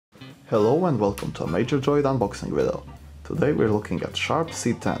Hello and welcome to a Major Droid unboxing video. Today we're looking at Sharp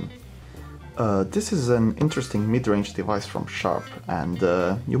C10. This is an interesting mid-range device from Sharp, and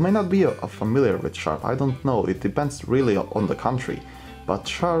you may not be familiar with Sharp, I don't know, it depends really on the country, but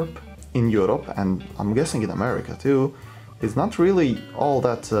Sharp in Europe, and I'm guessing in America too, is not really all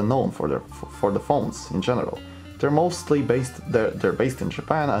that known for the phones in general. They're mostly based in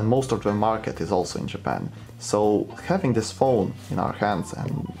Japan, and most of the market is also in Japan. So having this phone in our hands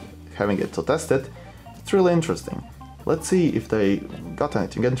and having it to test it, it's really interesting. Let's see if they got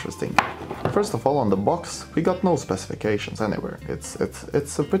anything interesting. First of all, on the box we got no specifications anywhere.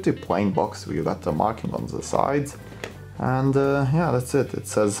 It's a pretty plain box. We got the marking on the sides, and yeah, that's it. It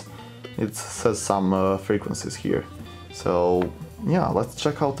says some frequencies here. So yeah, let's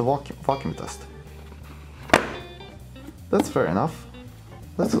check out the vacuum test. That's fair enough.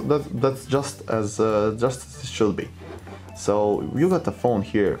 That's just as it should be. So you got the phone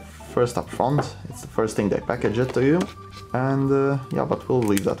here first up front. It's the first thing they package it to you, and yeah, but we'll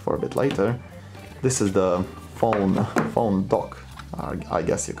leave that for a bit later. This is the phone dock, I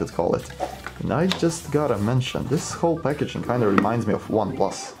guess you could call it. And I just gotta mention, this whole packaging kind of reminds me of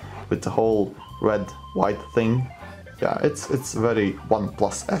OnePlus, with the whole red white thing. Yeah, it's very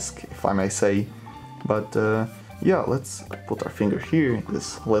OnePlus-esque, if I may say. But yeah, let's put our finger here in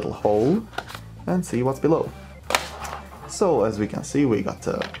this little hole and see what's below. So as we can see, we got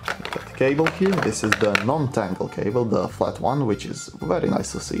the cable here. This is the non-tangle cable, the flat one, which is very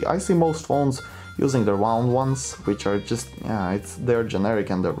nice to see. I see most phones using the round ones, which are just, yeah, they're generic,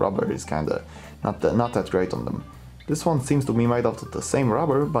 and the rubber is kinda not that great on them. This one seems to be made out of the same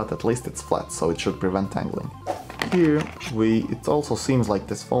rubber, but at least it's flat, so it should prevent tangling. Here, it also seems like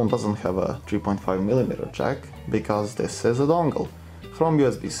this phone doesn't have a 3.5mm jack, because this is a dongle from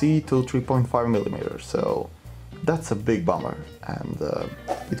USB-C to 3.5mm, so that's a big bummer, and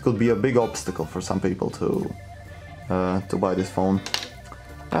it could be a big obstacle for some people to buy this phone.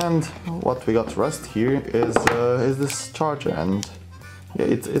 And what we got to rest here is this charger, and yeah,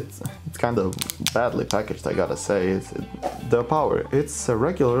 it's kind of badly packaged, I gotta say. The power, it's a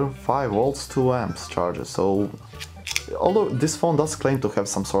regular 5 volts 2 amps charger, so although this phone does claim to have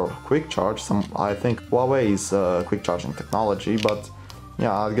some sort of quick charge, I think Huawei's quick charging technology, but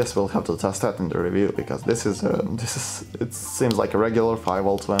yeah, I guess we'll have to test that in the review, because it seems like a regular 5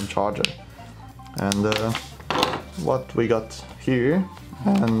 volt 2 amp charger. And what we got here,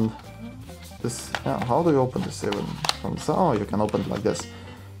 and this, yeah, how do you open this even from this? Oh, you can open it like this.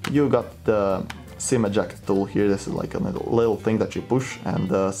 You got the SIM eject tool here. This is like a little thing that you push, and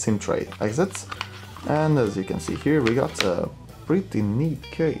the SIM tray exits. And as you can see here, we got a pretty neat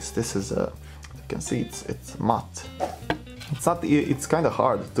case. This is you can see it's matte. It's kind of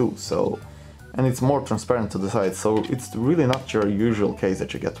hard too, so, and it's more transparent to the side, so it's really not your usual case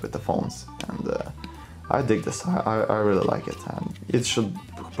that you get with the phones. And I dig this. I really like it, and it should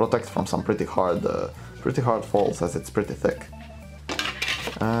protect from some pretty hard falls, as it's pretty thick.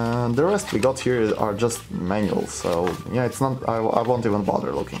 And the rest we got here are just manuals, so yeah, it's not. I won't even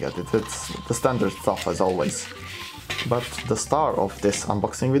bother looking at it. It's the standard stuff as always. But the star of this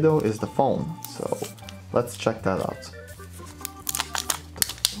unboxing video is the phone, so let's check that out.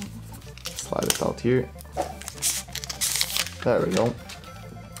 Slide it out here. There we go.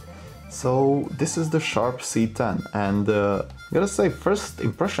 So this is the Sharp C10, and I gotta say, first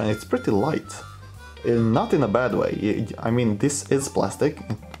impression, it's pretty light. Not in a bad way. I mean, this is plastic.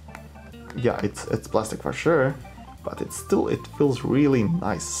 Yeah, it's plastic for sure, but it feels really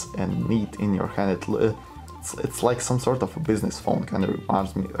nice and neat in your hand. It's like some sort of a business phone. Kind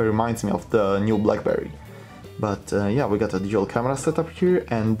of reminds me of the new BlackBerry. But yeah, we got a dual camera setup here,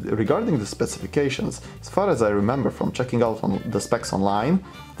 and regarding the specifications, as far as I remember from checking out on the specs online,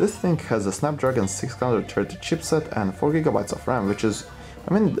 this thing has a Snapdragon 630 chipset and 4GB of RAM, which is,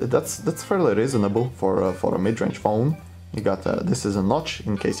 I mean, that's fairly reasonable for a mid-range phone. You got this is a notch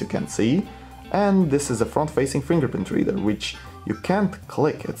in case you can't see, and this is a front-facing fingerprint reader, which you can't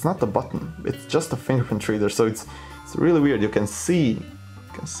click. It's not a button. It's just a fingerprint reader, so it's really weird. You can see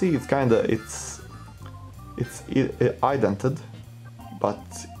it's kind of it's indented, but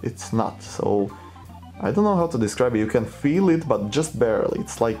it's not. So I don't know how to describe it. You can feel it, but just barely.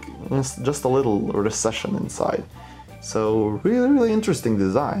 It's like just a little recession inside. So really interesting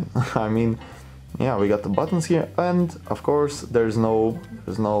design. I mean, yeah, we got the buttons here, and of course there's no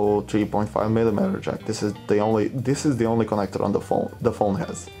 3.5mm jack. This is the only connector on the phone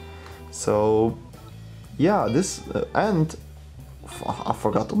has. So yeah, this and I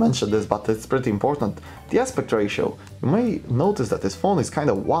forgot to mention this, but it's pretty important. The aspect ratio. You may notice that this phone is kind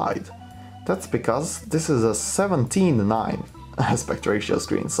of wide. That's because this is a 17:9 aspect ratio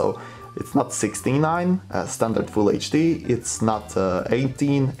screen. So it's not 16:9 standard full HD, it's not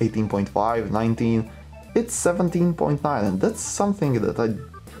 18, 18.5, 19, it's 17.9, and that's something that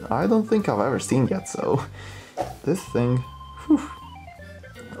I don't think I've ever seen yet. So this thing, whew.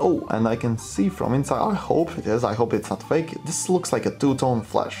 Oh, and I can see from inside, I hope it is, I hope it's not fake, this looks like a two-tone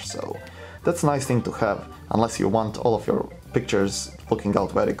flash, so that's a nice thing to have, unless you want all of your pictures looking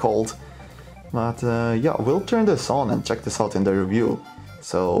out very cold. But yeah, we'll turn this on and check this out in the review,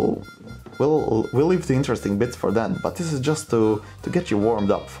 so we'll leave the interesting bits for then, but this is just to get you warmed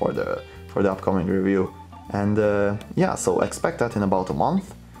up for the upcoming review. And yeah, so expect that in about a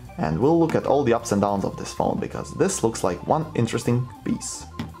month, and we'll look at all the ups and downs of this phone, because this looks like one interesting piece.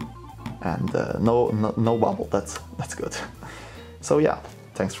 And no bubble, that's good. So yeah,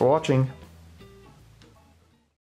 thanks for watching.